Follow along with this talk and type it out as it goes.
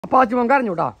Pachumon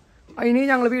കരഞ്ഞൂട്ടാ. ഇനി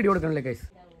ഞങ്ങൾ video എടുക്കണല്ലേ guys.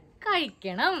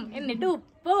 കഴിക്കണം എന്നിട്ട്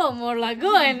ഉപ്പോ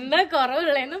മുളകോ എന്താ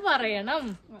കുറവുള്ളതെന്ന് പറയണം.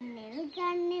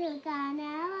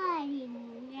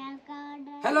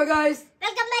 Hello guys,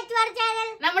 welcome back to our channel.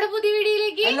 നമ്മുടെ പുതിയ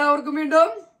വീഡിയോയിലേക്ക് എല്ലാവർക്കും വീണ്ടും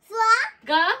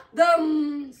സ്വാഗതം.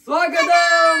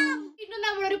 ഇന്ന്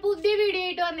നമ്മളൊരു പുതിയ വീഡിയോ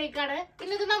ആയിട്ട് വന്നേക്കാണ്.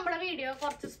 ഇന്നത്തെ നമ്മുടെ വീഡിയോ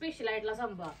കുറച്ച് സ്പെഷ്യൽ ആയിട്ടുള്ള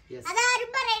സംഭവം. അതാരും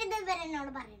പറയരുത്,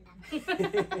 ഇവരെന്നോട് പറയണ്ട.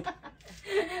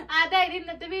 അതായത്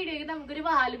ഇന്നത്തെ വീഡിയോക്ക് നമുക്കൊരു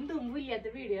വാലും തുമ്പും ഇല്ലാത്ത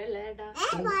വീഡിയോ അല്ലേ ചേട്ടാ?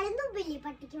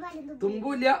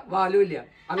 തുമ്പൂല്ല വാലുമില്ല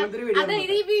അങ്ങനത്തെ ഒരു വീഡിയോ.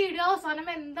 അതായത് ഈ വീഡിയോ അവസാനം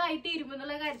എന്തായി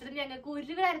തീരുമെന്നുള്ള കാര്യത്തിൽ ഞങ്ങൾക്ക്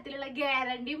ഒരു കാര്യത്തിലുള്ള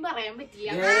ഗ്യാരണ്ടിയും പറയാൻ പറ്റില്ല.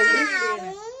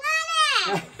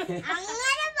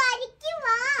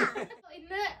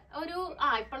 ഇന്ന് ഒരു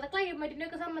ഇപ്പോഴത്തെ ക്ലൈമറ്റിനെ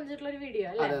ഒക്കെ സംബന്ധിച്ചിട്ടുള്ള ഒരു വീഡിയോ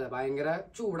അല്ലേ? അതെ, ഭയങ്കര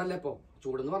ചൂടല്ലേ ഇപ്പൊ.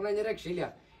 ചൂടെന്ന് പറഞ്ഞു കഴിഞ്ഞാൽ രക്ഷയില്ല.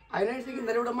 അതിനനുസരിച്ച്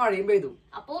ഇന്നലെ ഇവിടെ മഴയും പെയ്തു.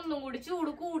 അപ്പൊ ഒന്നും കൂടി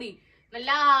ചൂട് കൂടി. നല്ല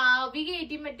ആവി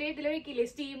കയറ്റി മറ്റേ ഇതിൽ വെക്കില്ലേ,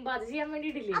 സ്റ്റീം ബാത്ത് ചെയ്യാൻ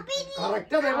വേണ്ടിട്ടില്ലേ?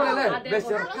 കറക്റ്റ് അതേപോലെ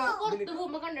പുറത്ത്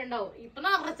പോകുമ്പോ കണ്ടിട്ടുണ്ടാവും. ഇപ്പൊ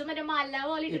നിറച്ച് മറ്റേ മല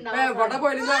പോലെ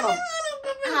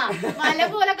മല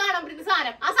പോലെ കാണാൻ പറ്റുന്ന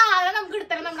സാധനം. ആ സാധനം നമുക്ക്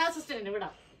എടുത്തരാൻ നമ്മുടെ അസിസ്റ്റന്റിന്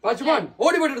വിടാം. പച്ചുമോൻ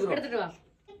ഓടി പോയിട്ട് എടുത്തിട്ട് വാ.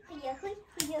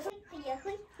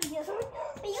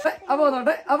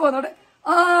 അപ്പോന്നോട്ടെ. ആ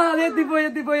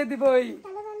എത്തിപ്പോയി.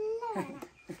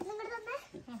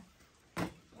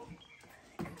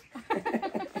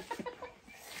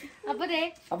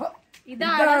 അപ്പൊ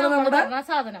ഇതാണ് നമ്മുടെ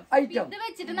സാധനം. ഇത്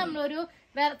വെച്ചിട്ട് നമ്മളൊരു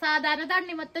സാധാരണ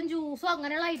തണ്ണിമത്തൻ ജ്യൂസോ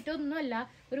അങ്ങനെയുള്ള ഐറ്റം ഒന്നുമല്ല,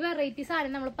 ഒരു വെറൈറ്റി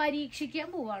സാധനം നമ്മൾ പരീക്ഷിക്കാൻ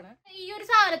പോവാണ്. ഈ ഒരു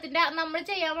സാധനത്തിന്റെ നമ്മൾ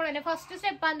ചെയ്യാൻ പോണ ഫസ്റ്റ്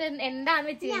സ്റ്റെപ്പ് എന്താന്ന്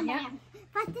വെച്ച്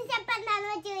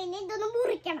കഴിഞ്ഞാൽ ഇതൊന്ന്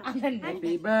മുറിക്കണം.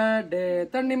 ഹാപ്പി ബർത്ത്ഡേ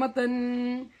തണ്ണിമത്തൻ,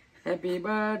 ഹാപ്പി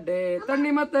ബർത്ത്ഡേ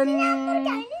തണ്ണിമത്തൻ,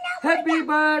 ഹാപ്പി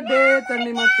ബർത്ത്ഡേ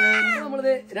തണ്ണിമത്തൻ.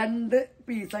 നമ്മളിത് 2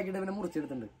 പീസാക്കിട്ട് പിന്നെ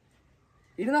മുറിച്ചെടുത്തിട്ടുണ്ട്.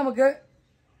 ഇനി നമുക്ക്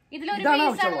ഇതിലൊരു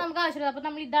പീസാണ് നമുക്ക് ആവശ്യമുള്ളത്. അപ്പൊ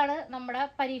നമ്മൾ ഇതാണ് നമ്മുടെ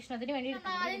പരീക്ഷണത്തിന് വേണ്ടി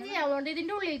ആദ്യം ചെയ്യാവുന്നത്.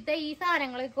 ഇതിന്റെ ഉള്ളിലത്തെ ഈ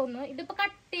സാധനങ്ങളൊക്കെ ഒന്ന് ഇതിപ്പോ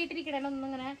കട്ടിയിട്ടിരിക്കണേന്ന്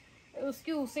ഇങ്ങനെ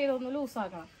സ്ക്യൂസ് ചെയ്തൊന്ന്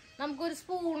ലൂസാക്കണം. നമുക്കൊരു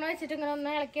സ്പൂൺ വെച്ചിട്ട് ഇങ്ങനെ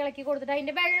ഒന്ന് ഇളക്കി കൊടുത്തിട്ട്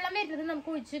അതിന്റെ വെള്ളം വരുന്നത്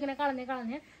നമുക്ക് ഒഴിച്ച് ഇങ്ങനെ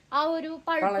കളഞ്ഞ് ആ ഒരു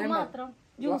പഴുപ്പ് മാത്രം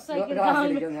ജ്യൂസ് ആക്കി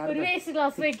ഒരു വേസ്റ്റ്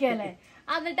ഗ്ലാസ് വെക്കല്ലേ,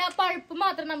 എന്നിട്ട് ആ പഴുപ്പ്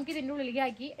മാത്രം നമുക്ക് ഇതിന്റെ ഉള്ളിലേക്ക്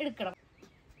ആക്കി എടുക്കണം.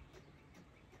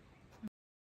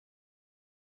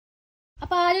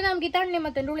 അപ്പൊ ആദ്യം നമുക്ക് ഈ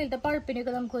തണ്ണിമത്തന്റെ ഉള്ളിലത്തെ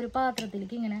പഴുപ്പിനൊക്കെ നമുക്ക് ഒരു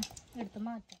പാത്രത്തിലേക്ക് ഇങ്ങനെ എടുത്ത്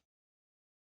മാറ്റാം.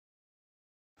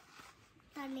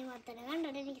 തണ്ണിമത്തനെ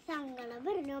കണ്ടിട്ട് എനിക്ക് സങ്കടം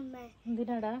വരുന്നു അമ്മ.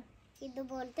 എന്തിനാടാ?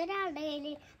 ഇതുപോലത്തെ ഒരാളുടെ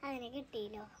കയ്യില് അതിനെ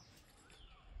കിട്ടിയില്ലോ.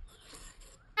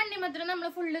 തണ്ണിമത്തനെ നമ്മൾ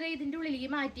ഫുള്ള് ഇതിന്റെ ഉള്ളിലേക്ക്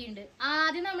മാറ്റിയിട്ടുണ്ട്.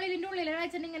 ആദ്യം നമ്മൾ ഇതിന്റെ ഉള്ളിൽ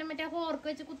വെച്ചിട്ട് ഇങ്ങനെ മറ്റേ ഫോർക്ക്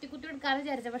വെച്ച് കുത്തി എടുക്കാന്ന്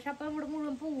വിചാരിച്ചത്. പക്ഷെ അപ്പൊ ഇവിടെ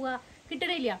മുഴുവൻ പോവുക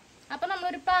കിട്ടണില്ല. അപ്പൊ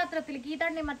നമ്മളൊരു പാത്രത്തിലേക്ക് ഈ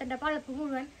തണ്ണിമത്തന്റെ പഴുപ്പ്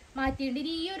മുഴുവൻ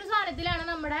മാറ്റിയിട്ടുണ്ട്. ഈ ഒരു സാധനത്തിലാണ്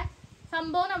നമ്മുടെ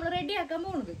സംഭവം നമ്മൾ റെഡി ആക്കാൻ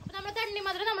പോകുന്നത്. അപ്പൊ നമ്മൾ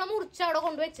തണ്ണിമത്തനെ നമ്മൾ മുറിച്ച് അവിടെ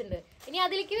കൊണ്ടുവച്ചിട്ടുണ്ട്. ഇനി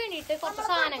അതിലേക്ക് വേണ്ടിയിട്ട് കുറച്ച്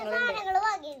സാധനങ്ങളുണ്ട്.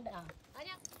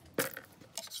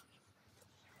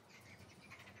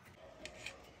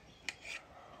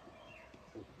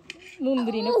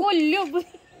 മുന്തിരിനെ കൊല്ലും.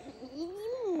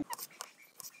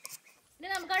 ഇനി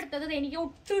നമുക്ക് അടുത്തത് എനിക്ക്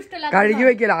ഒട്ടും ഇഷ്ടമില്ലാത്ത കഴുകി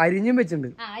വെക്കല അരിഞ്ഞും വെച്ചിട്ടുണ്ട്.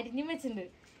 അരിഞ്ഞും വെച്ചിട്ടുണ്ട്.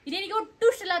 ഇനി എനിക്ക് ഒട്ടും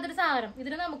ഇഷ്ടമില്ലാത്തൊരു സാധനം.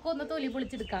 ഇതിന് നമുക്ക് ഒന്ന് തൊലി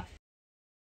പൊളിച്ചെടുക്കാം.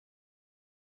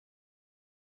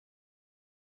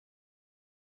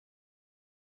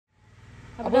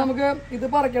 അപ്പൊ നമുക്ക് ഇത്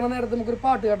പറിക്കണ നേരത്തെ നമുക്കൊരു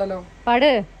പാട്ട് കേട്ടല്ലോ.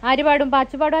 പാട്. ആര് പാടും?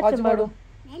 പാച്ചു പാടും, അച്ഛൻ പാടും.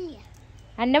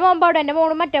 എന്റെ മോൻ പാടും. എന്റെ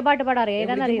മോളും മറ്റേ പാട്ട് പാടാൻ അറിയാം.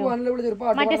 ഏതാണെന്നറിയോ?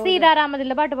 മറ്റേ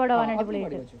സീതാരാമതിലെ പാട്ട് പാടുവാൻ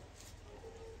അടിപൊളിയായിട്ട്.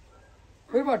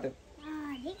 ഒരു പാട്ട്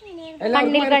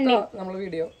കണ്ണിൽ കണ്ണിൽ നമ്മളെ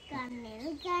വീഡിയോ. കണ്ണിൽ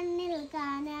കണ്ണിൽ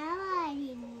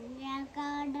കനവാരിഞ്ഞ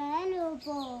കടലു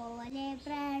പോലെ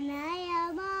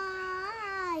പ്രണയമായി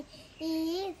ഈ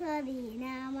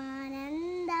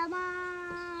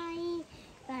സ്വദിനമാനന്ദമായി.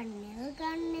 കണ്ണിൽ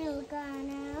കണ്ണിൽ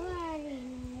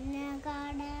കനവാരിഞ്ഞ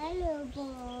കടലു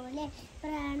പോലെ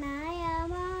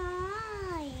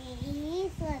പ്രണയമായി ഈ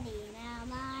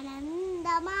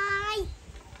സ്വദിനമാനന്ദമായി.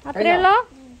 അത്രയുള്ളോ?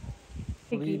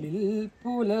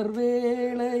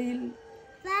 പുലർവേളയിൽ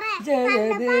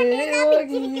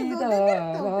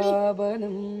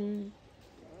ജയദേവഗീതാലാപനം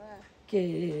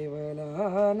കേവലാനന്ദാമൃത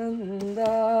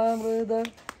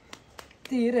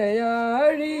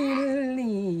തിരയാഴിയിൽ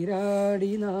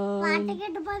നീരാടി നാം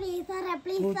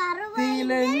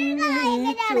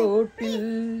ചോട്ടിൽ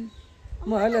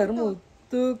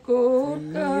മലർമുത്തു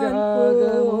കോരാതേടും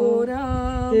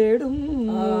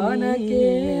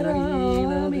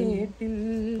ആനകേറാമേട്ടിൽ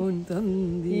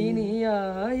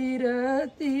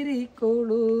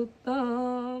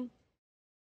പൊൻതന്തിനിയായിരത്തിരിക്കൊളുത്താം.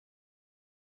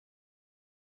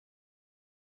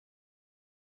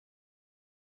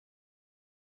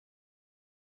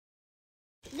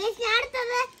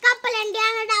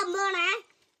 കപ്പലണ്ടിയാണ് ഇടാൻ പോണേ.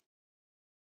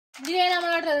 ഇതിനെ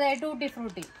നമ്മളിട്ടത് ടൂട്ടി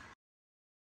ഫ്രൂട്ടി.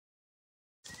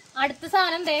 അടുത്ത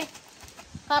സാധനം എന്തേ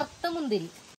കറുത്ത മുന്തിരി.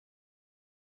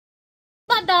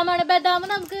 ബദാമാണ്. ബദാം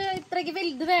നമുക്ക് ഇത്രയ്ക്ക്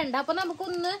വലുത് വേണ്ട. അപ്പൊ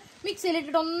നമുക്കൊന്ന് മിക്സിയിൽ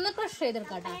ഇട്ടിട്ട് ഒന്ന് ക്രഷ്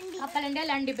ചെയ്തെടുക്കാം. കപ്പലന്റെ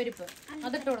അല്ല അണ്ടിപ്പരിപ്പ്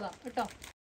അതിട്ട് കൊടുക്കാം കേട്ടോ.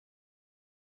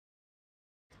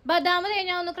 ബദാം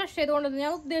ഞാൻ ഒന്ന് ക്രഷ് ചെയ്ത് കൊണ്ടുവന്നു.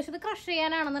 ഞാൻ ഉദ്ദേശിച്ചത് ക്രഷ്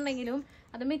ചെയ്യാനാണെന്നുണ്ടെങ്കിലും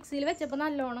അത് മിക്സിയിൽ വെച്ചപ്പോ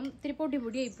നല്ലോണം ഇത്തിരി പൊടി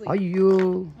ആയിപ്പോയി.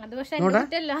 അത് പക്ഷെ എന്റെ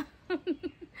കുറ്റല്ല,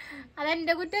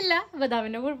 അതെന്റെ കുറ്റല്ല,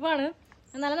 ബദാമിന്റെ കുഴപ്പമാണ്.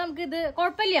 എന്നാലും നമുക്ക് ഇത്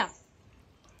കുഴപ്പമില്ല.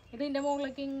 ഇതിന്റെ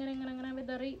മുകളിലേക്ക് ഇങ്ങനെ ഇങ്ങനെ ഇങ്ങനെ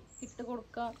വിതറി ഇട്ട്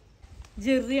കൊടുക്കാം.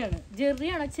 ജെറിയാണോ ചെറി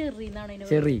എന്നാണ്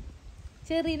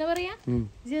ചെറി എന്ന് പറയാ?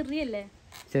 ജെറി അല്ലേ?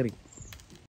 ചെറി.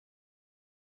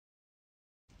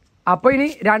 അപ്പൊ ഇനി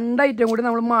 2 ഐറ്റം കൂടി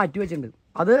നമ്മൾ മാറ്റി വെച്ചിട്ടുണ്ട്.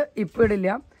 അത് ഇപ്പൊ ഇടില്ല.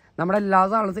 നമ്മുടെ എല്ലാ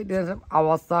സാധനവും സെറ്റ് ചെയ്ത ശേഷം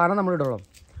അവസാനം നമ്മൾ ഇടുള്ളൂ.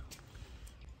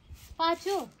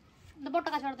 പാച്ചു ഇത് പൊട്ട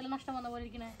കച്ചവടത്തിൽ നഷ്ടം വന്ന പോലെ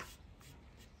ഇരിക്കണേ.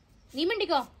 നീ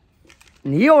മിണ്ടിക്കോ.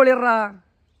 നീ ഓളിയറാ.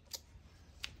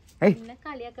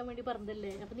 കളിയാക്കാൻ വേണ്ടി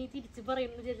പറഞ്ഞതല്ലേ. അപ്പൊ നീ തിരിച്ചു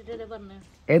പറയുന്നു ചേച്ചിട്ടല്ലേ പറഞ്ഞ.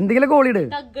 എന്തെങ്കിലും കോളിട്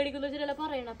തగ్గടിക്കുന്ന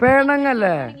പറയണ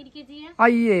പേണങ്ങല്ലേ.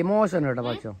 അയ്യേ മോശം കേട്ടോ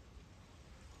പാച്ചോ.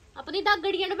 അപ്പൊ നീ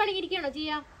തగ్గടിക്കാണ്ട് പണിയിരിക്കണോ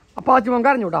ചെയ്യാ? പാച്ചുമോൻ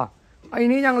കരഞ്ഞൂട്ടാ.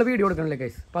 ഇനി ഞങ്ങള് വീഡിയോ എടുക്കണല്ലേ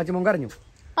കേസ്. പാച്ചുമോൻ കരഞ്ഞു.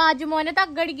 പാച്ചുമോനെ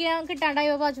തగ్గടിക്കാൻ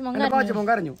കിട്ടാണ്ടായോ? പാച്ചുമോൻ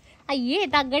കരഞ്ഞു. അയ്യേ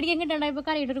തగ్గടിക്കാൻ കിട്ടാണ്ടായപ്പോ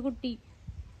കരയുടെ ഒരു കുട്ടി.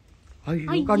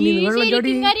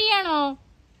 കരയാണോ?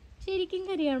 ശരിക്കും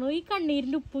കരയാണോ? ഈ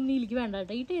കണ്ണീരിന്റെ ഉപ്പൊന്നും എനിക്ക് വേണ്ട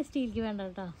കേട്ടോ. ഈ ടേസ്റ്റ് എനിക്ക് വേണ്ട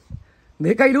കേട്ടാ.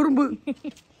 കയ്യിലുറുമ്പ്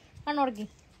കണ്ണോടക്കി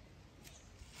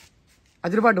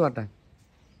അതൊരു പാട്ട് പാട്ടെ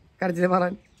കരച്ചിലെ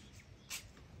മാറാൻ.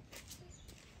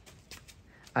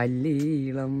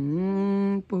 അല്ലീളം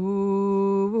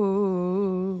പൂവോ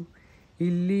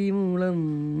ഇല്ലിമൂളം.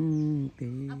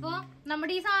 അപ്പൊ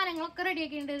നമ്മുടെ ഈ സാധനങ്ങളൊക്കെ റെഡി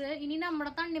ആക്കിണ്ടത്. ഇനി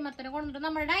നമ്മുടെ തണ്ണിമത്തനെ കൊണ്ടിട്ട്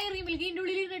നമ്മുടെ ഡയറി മിൽക്ക് ഇതിന്റെ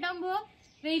ഉള്ളിൽ ഇരുന്നിട്ടാകുമ്പോ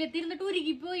വെയിലത്തിരുന്നിട്ട്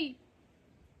ഉരുകിപ്പോയി.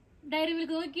 ഡയറി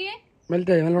മിൽക്ക് നോക്കിയേ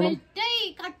മെൽറ്റായി.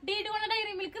 കട്ടിയായിട്ട് കൊണ്ട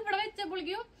ഡയറി മിൽക്ക് ഇവിടെ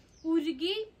വെച്ചപ്പോഴേക്കും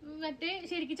ഉരുകി മറ്റേ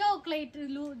ശരിക്കും ചോക്ലേറ്റ്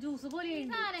ജ്യൂസ് പോലെ.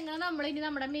 സാധനങ്ങൾ നമ്മൾ ഇനി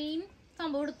നമ്മുടെ മെയിൻ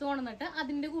സംഭവം എടുത്തു കൊണ്ടിട്ട്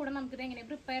അതിന്റെ കൂടെ നമുക്കിത് എങ്ങനെ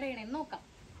പ്രിപ്പയർ ചെയ്യണമെന്ന് നോക്കാം.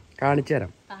 കാണിച്ചു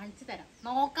തരാം.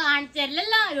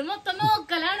 കാണിച്ചല്ലോ. ഇത് മൊത്തം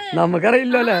നോക്കലാണ്.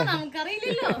 നമുക്കറിയില്ലല്ലോ.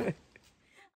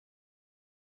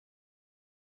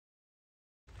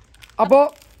 അപ്പോ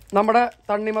നമ്മുടെ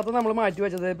തണ്ണിമത്തം നമ്മൾ മാറ്റി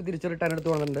വെച്ചത് ഇപ്പൊ തിരിച്ചറിട്ടാൻ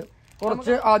എടുത്ത് വന്നിട്ടുണ്ട്.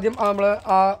 കുറച്ച് ആദ്യം നമ്മള്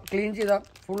ക്ലീൻ ചെയ്ത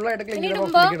ഫുള്ളായിട്ട് ക്ലീൻ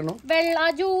ചെയ്ത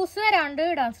ജ്യൂസ് വരാണ്ട്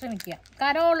ഇടാൻ ശ്രമിക്കുക.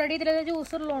 കാരണം ഓൾറെഡി ഇതിൽ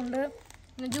ജ്യൂസ് ഉള്ളതുകൊണ്ട്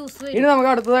ജ്യൂസ്. ഇനി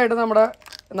നമുക്ക് അടുത്തതായിട്ട്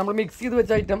നമ്മൾ മിക്സ് ചെയ്ത്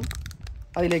വെച്ച ഐറ്റം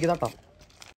അതിലേക്ക് തട്ടാം.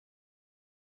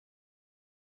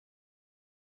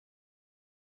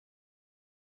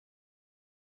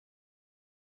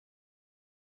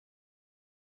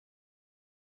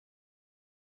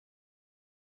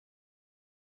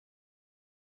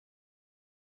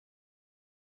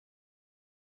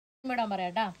 ഇടാൻ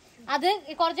പറയാട്ടാ. അത്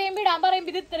കുറച്ച് കഴിയുമ്പോ ഇടാൻ പറയുമ്പോ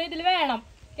ഇത് ഇത്ര ഇതിൽ വേണം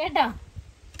കേട്ടാ.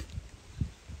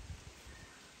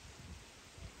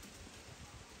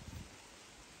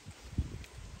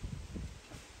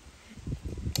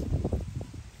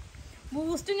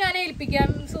 ബൂസ്റ്റ് ഞാൻ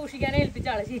സൂക്ഷിക്കാൻ ഏൽപ്പിച്ച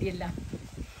ആള് ശരിയല്ല.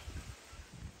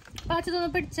 പാച്ചതൊന്ന്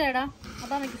പിടിച്ചേടാ.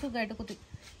 അപ്പൊ എനിക്ക് സുഖമായിട്ട് കുത്തി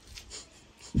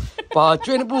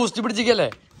പാച്ചു ബൂസ്റ്റ് പിടിച്ചിക്കല്ലേ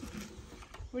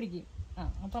പിടിക്കും.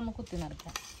 അപ്പൊ നമുക്ക് കുത്തി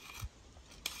നടക്കാം.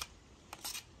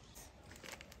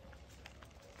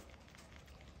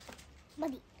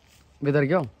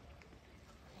 വിതറിക്കോ.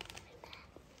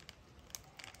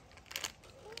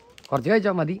 കുറച്ച്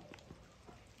കഴിച്ചോ മതി.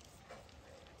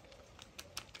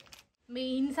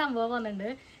 മെയിൻ സംഭവം വന്നിട്ടുണ്ട്.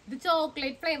 ഇത്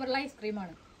ചോക്ലേറ്റ് ഫ്ലേവറുള്ള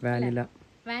ഐസ്ക്രീമാണ്.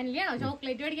 വാനിലയാണോ?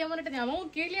 ചോക്ലേറ്റ് മേടിക്കാൻ പറഞ്ഞിട്ട് ഞാൻ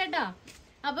നോക്കിയില്ല കേട്ടാ.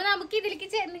 അപ്പൊ നമുക്ക് ഇതിലേക്ക്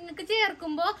നിങ്ങൾക്ക്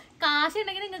ചേർക്കുമ്പോ കാശ്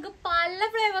ഉണ്ടെങ്കിൽ നിങ്ങൾക്ക് പല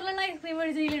ഫ്ലേവറിലുള്ള ഐസ്ക്രീം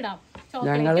മേടിച്ചിടാം.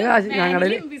 ഞങ്ങളുടെ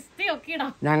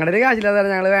കാശില്ലാതെ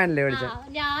ഞങ്ങള് വാനില മേടിച്ച.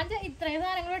 ഞാൻ ഇത്രയും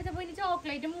സാധനങ്ങൾ മേടിച്ചപ്പോ ഇനി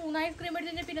ചോക്ലേറ്റ് 3 ഐസ്ക്രീം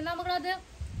മേടിച്ചു. പിന്നെ നമ്മളത്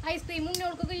ഐസ്ക്രീം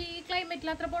ഉണ്ണികൾക്കൊക്കെ ഈ ക്ലൈമറ്റിൽ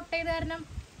അത്ര പൊട്ടയത് കാരണം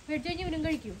മേടിച്ചു കഴിഞ്ഞ് ഇവനും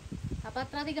കഴിക്കും. അപ്പൊ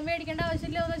അത്ര അധികം മേടിക്കേണ്ട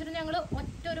ആവശ്യമില്ല എന്ന് വെച്ചിട്ട് ഞങ്ങള്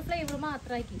ഒറ്റ ഒരു ഫ്ലേവർ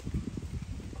മാത്രമാക്കി.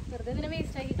 വെറുതെ ഇതിനെ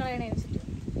വേസ്റ്റ് ആക്കി കളയണേ വെച്ചിട്ട്.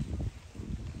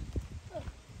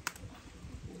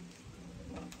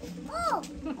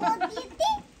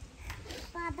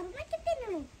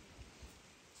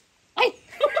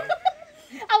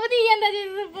 അപ്പൊ നീ എന്താ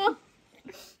ചെയ്തത് ഇപ്പൊ?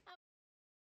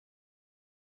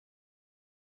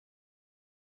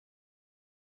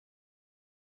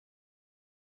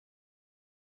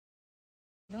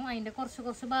 അതിന്റെ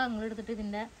കുറച്ച് ഭാഗങ്ങൾ എടുത്തിട്ട്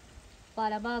ഇതിന്റെ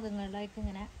പല ഭാഗങ്ങളിലായിട്ട്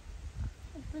ഇങ്ങനെ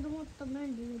ഇത് മൊത്തം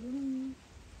വേണ്ടി വരും.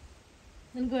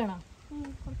 നിനക്ക് വേണോ?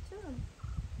 കുറച്ച്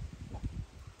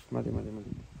മതി മതി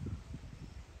മതി.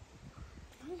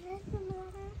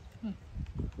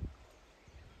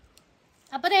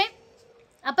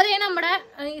 അപ്പതേ നമ്മുടെ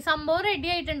ഈ സംഭവം റെഡി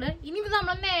ആയിട്ടുണ്ട്. ഇനി ഇത്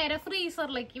നമ്മൾ നേരെ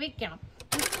ഫ്രീസറിലേക്ക് വെക്കണം.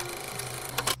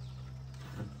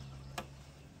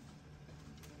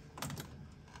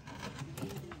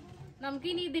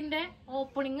 നമുക്കിനി ഇതിന്റെ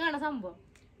ഓപ്പണിംഗ് ആണ് സംഭവം.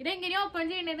 ഇതെങ്ങനെയാ ഓപ്പൺ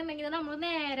ചെയ്യണമെന്നുണ്ടെങ്കിൽ നമ്മൾ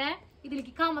നേരെ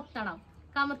ഇതിലേക്ക് കമത്തണം.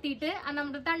 കമത്തിയിട്ട്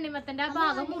നമ്മുടെ തണ്ണിമത്തന്റെ ആ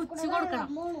ഭാഗം മുറിച്ച് കൊടുക്കണം.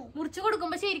 മുറിച്ച്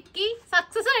കൊടുക്കുമ്പോ ശരിക്ക്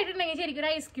സക്സസ് ആയിട്ടുണ്ടെങ്കിൽ ശരിക്കും ഒരു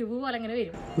ഐസ് ക്യൂബ് പോലെ അങ്ങനെ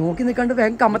വരും. നോക്കി നിൽക്കാണ്ട്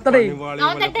വേഗം കമത്തടേ.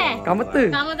 കമത്ത്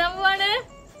കമത്താൻ പോവാണ്.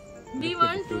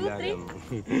 1 2 3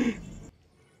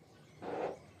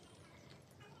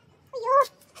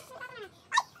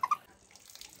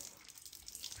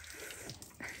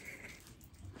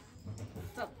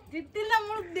 സത്യത്തിൽ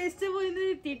നമ്മൾ ഉദ്ദേശിച്ച പോയി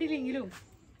എത്തിയിട്ടില്ലെങ്കിലും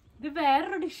ഇത്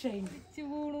വേറൊരു ഡിഷായി.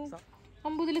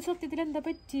 അമ്പതില് സത്യത്തിൽ എന്താ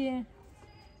പറ്റിയേ?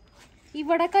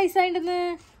 ഇവിടെ കൈസായിണ്ടെന്ന്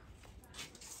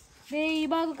ഈ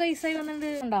ഭാഗം കൈസായി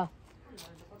വന്നിട്ടുണ്ട്.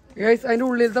 അതിന്റെ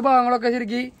ഉള്ളിലത്തെ ഭാഗങ്ങളൊക്കെ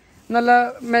ശരിക്കും നല്ല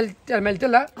മെൽറ്റ്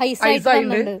അല്ല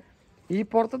ഐസായിട്ടുണ്ട്. ഈ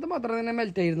പുറത്തത്തെ മാത്രം തന്നെ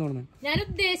മെൽറ്റ് ആയിരുന്നു. ഞാൻ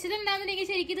ഉദ്ദേശിച്ചത് എന്താണെന്നുണ്ടെങ്കിൽ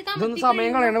ശരിക്കും ഇതൊന്നും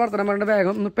സമയം കളയേണ്ട വർത്തമാനം പറഞ്ഞ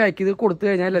വേഗം ഒന്ന് പാക്ക് ചെയ്ത് കൊടുത്തു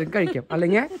കഴിഞ്ഞാൽ എല്ലാവരും കഴിക്കാം.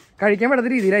 അല്ലെങ്കിൽ കഴിക്കാൻ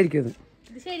പറ്റാത്ത രീതിയിലായിരിക്കും ഇത്.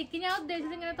 ശരിക്കും ഞാൻ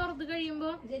ഉദ്ദേശിച്ചത് ഇങ്ങനെ തുറന്ന് കഴിയുമ്പോ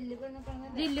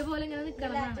ജെല്ല് പോലെ ഇങ്ങനെ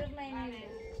നിക്കണം.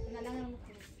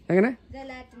 എങ്ങനെ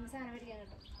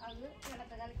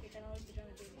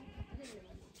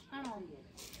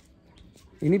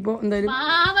ഇനിയിപ്പോ എന്തായാലും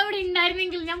അവിടെ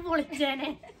ഉണ്ടായിരുന്നെങ്കിൽ ഞാൻ പൊളിച്ചേനെ.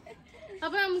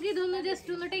 അപ്പൊ നമുക്ക് ഇതൊന്ന് ജസ്റ്റ്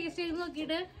ഒന്ന് ടേസ്റ്റ് ചെയ്ത്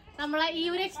നോക്കിയിട്ട് നമ്മളെ ഈ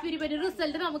ഒരു എക്സ്പെരിമെന്റ്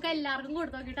റിസൾട്ട് നമുക്ക് എല്ലാവർക്കും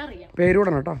കൊടുത്തു നോക്കിയിട്ട് അറിയാം.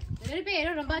 പേരിടണം കേട്ടോ. ഒരു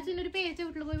പേരിടണം. ബാച്ചിന്റെ ഒരു പേര്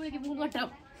വീട്ടിൽ പോയി വിളിക്കും 3 വട്ടം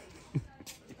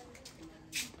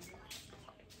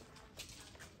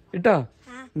ഇട്ടാ.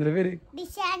 എന്താ പേര്?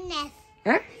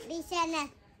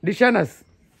 ഡിഷാനസ്.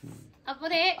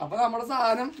 അപ്പൊ നമ്മുടെ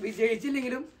സാധനം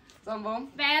വിജയിച്ചില്ലെങ്കിലും സംഭവം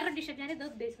വേറൊരു ഡിഷ് ഞാൻ ഇത്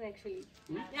ഉദ്ദേശിച്ചത്. ആക്ച്വലി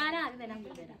ഞാൻ ആദ്യം തന്നെ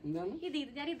നമുക്ക് തരാം.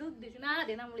 ഞാൻ ഇത് ഉദ്ദേശിച്ചത്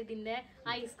ആദ്യം നമ്മൾ ഇതിന്റെ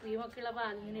ഐസ്ക്രീം ഒക്കെ ഉള്ള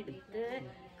ഭാഗം ഇങ്ങനെ എടുത്ത്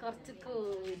കുറച്ച്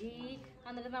കോരി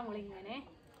എന്നിട്ട് നമ്മളിങ്ങനെ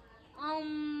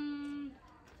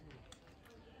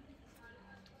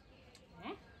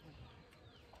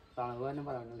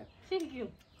ശരിക്കും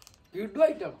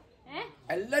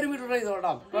എല്ലാരും വീട്ടിൽ ട്രൈ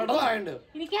ചെയ്തോട്ടാ.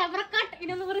 ഇനി ക്യാമറ കട്ട്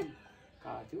ഇനൊന്ന് പറ.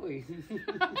 കാറ്റ് പോയി.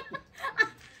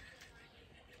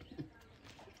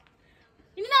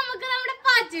 ഇനി നമുക്ക് നമ്മുടെ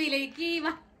പാച്ചുവിലേക്ക്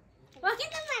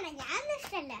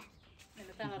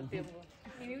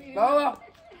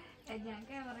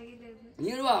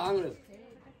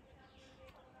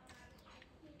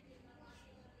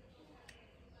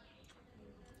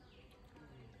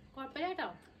കുഴപ്പമില്ല കേട്ടോ.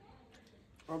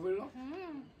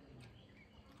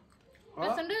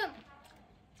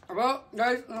 അപ്പൊ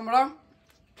നമ്മുടെ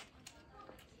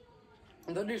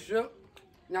എന്താ ഡിഷ്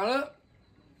ഞങ്ങള്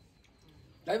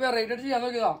വെറൈറ്റി ആയിട്ട് ചെയ്യാൻ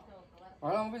നോക്കിയതാ.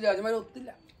 അവിടെ നമുക്ക് വിചാരിച്ചമാര് ഒത്തില്ല.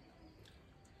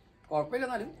 കുഴപ്പമില്ല.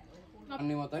 എന്നാലും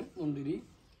തണ്ണിമത്തൻ, മുന്തിരി,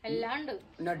 എല്ലാം ഉണ്ട്,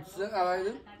 നട്ട്സ്,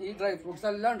 അതായത് ഈ ഡ്രൈ ഫ്രൂട്ട്സ്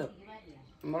എല്ലാം ഉണ്ട്.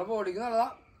 നമ്മുടെ ബോഡിക്ക് നല്ലതാ.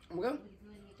 നമുക്ക്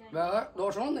വേറെ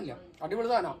ദോഷമൊന്നുമില്ല. അടിപൊളി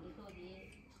സാധനം.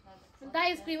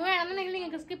 ഐസ്ക്രീം വേണമെന്നുണ്ടെങ്കിൽ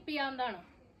നിങ്ങൾക്ക് സ്കിപ്പ് ചെയ്യാവുന്നതാണ്.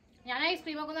 ഞാൻ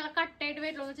ഐസ്ക്രീം ഒക്കെ നല്ല കട്ടായിട്ട്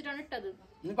വീട്ടിൽ വെച്ചിട്ടാണ് ഇട്ടത്.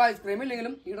 ഇനിയിപ്പോ ഐസ്ക്രീം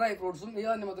ഇല്ലെങ്കിലും ഈ ഡ്രൈ ഫ്രൂട്ട്സും ഈ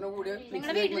തണ്ണിമത്തനും കൂടി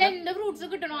നിങ്ങളുടെ വീട്ടിൽ എന്ത് ഫ്രൂട്ട്സ്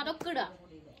കിട്ടണോ അതൊക്കെ ഇടാം.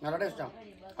 നല്ല ടേസ്റ്റാണ്.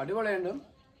 അടിപൊളിയുണ്ട്.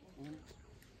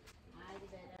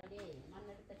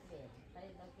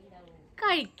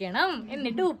 കഴിക്കണം.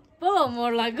 എന്നിട്ട് ഉപ്പോ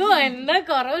മുളകോ എന്താ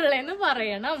കുറവുള്ളതെന്ന്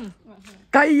പറയണം.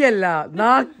 കൈയല്ല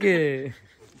നാക്ക്.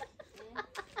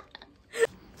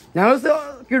 ഞങ്ങൾ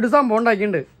കിടു സംഭവം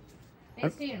ഉണ്ടാക്കിയിട്ടുണ്ട്.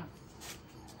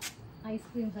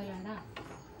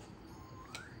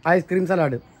 Ice cream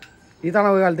salad. ഈ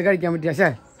തണുപ്പ് കാലത്ത് കഴിക്കാൻ പറ്റിയ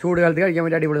ചൂട് കാലത്ത് കഴിക്കാൻ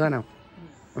പറ്റിയ അടിപൊളി സാധനം.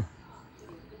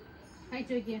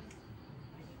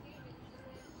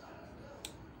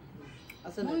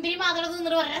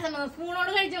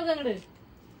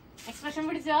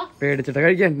 പേടിച്ചിട്ട്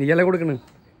കഴിക്കാൻ നീയല്ലേ കൊടുക്കണ്.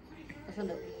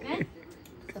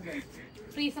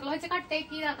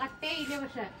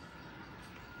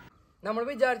 നമ്മൾ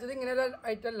വിചാരിച്ചത് ഇങ്ങനെ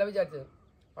ഐറ്റം അല്ല വിചാരിച്ചത്.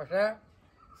 പക്ഷെ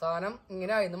സാധനം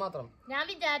ഇങ്ങനെ ആയിരുന്നു മാത്രം. ഞാൻ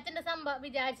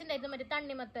വിചാരിച്ചിട്ടുണ്ടായിരുന്നു മറ്റേ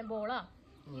തണ്ണിമത്തൻ ബോളാ.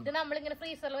 ഇത് നമ്മളിങ്ങനെ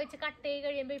ഫ്രീസറിൽ വെച്ച് കട്ട് ചെയ്ത്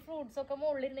കഴിയുമ്പോ ഈ ഫ്രൂട്ട്സ് ഒക്കെ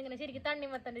മുകളിലിരുന്ന് ഇങ്ങനെ ശരിക്കും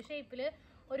തണ്ണിമത്തന്റെ ഷേപ്പില്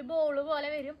ഒരു ബോള് പോലെ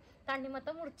വരും.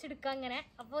 തണ്ണിമത്തം മുറിച്ചെടുക്കാം അങ്ങനെ.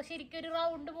 അപ്പോൾ ശരിക്കും ഒരു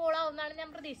റൗണ്ട് ബോളാവുന്നാണ് ഞാൻ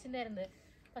പ്രതീക്ഷിച്ചിട്ടുണ്ടായിരുന്നത്.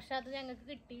 പക്ഷെ അത് ഞങ്ങൾക്ക്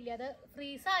കിട്ടിയില്ല. അത്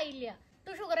ഫ്രീസ് ആയില്ല.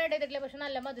 ഇത് ഷുഗർ ആഡ് ചെയ്തിട്ടില്ല. പക്ഷെ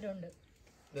നല്ല മധുരമുണ്ട്.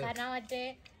 കാരണം മറ്റേ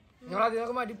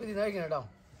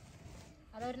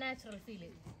അതൊരു നാച്ചുറൽ ഫീല്.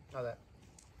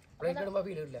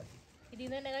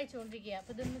 ഇതിന്ന് തന്നെ കഴിച്ചുകൊണ്ടിരിക്കുക.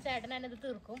 അപ്പൊ ഇതൊന്ന് ചേട്ടൻ എന്നെ ഇത്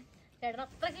തീർക്കും. ചേട്ടൻ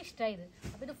അത്രയ്ക്ക് ഇഷ്ടമായത്.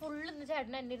 അപ്പൊ ഇത് ഫുള്ള് ഇന്ന്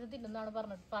ചേട്ടൻ എന്നെ ഇത് തിന്നുന്നാണ്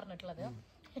പറഞ്ഞിട്ടുള്ളത്.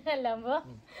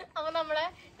 അപ്പൊ നമ്മളെ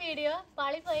വീഡിയോ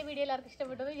പാളിപ്പോയ വീഡിയോ എല്ലാവർക്കും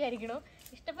ഇഷ്ടപ്പെട്ടു എന്ന് വിചാരിക്കണു.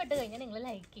 ഇഷ്ടപ്പെട്ട് കഴിഞ്ഞാൽ നിങ്ങൾ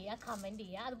ലൈക്ക് ചെയ്യുക, കമന്റ്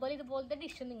ചെയ്യുക. അതുപോലെ ഇതുപോലത്തെ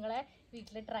ഡിഷ് നിങ്ങളെ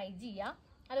വീട്ടിൽ ട്രൈ ചെയ്യുക.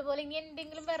 അതുപോലെ ഇനി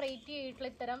എന്തെങ്കിലും വെറൈറ്റി ആയിട്ടുള്ള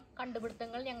ഇത്തരം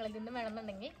കണ്ടുപിടുത്തങ്ങൾ ഞങ്ങളിൽ നിന്ന്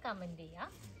വേണമെന്നുണ്ടെങ്കിൽ കമന്റ് ചെയ്യുക.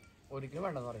 ഒരിക്കലും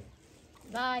വേണ്ടെന്ന് പറയും.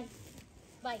 Bye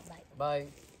bye bye bye.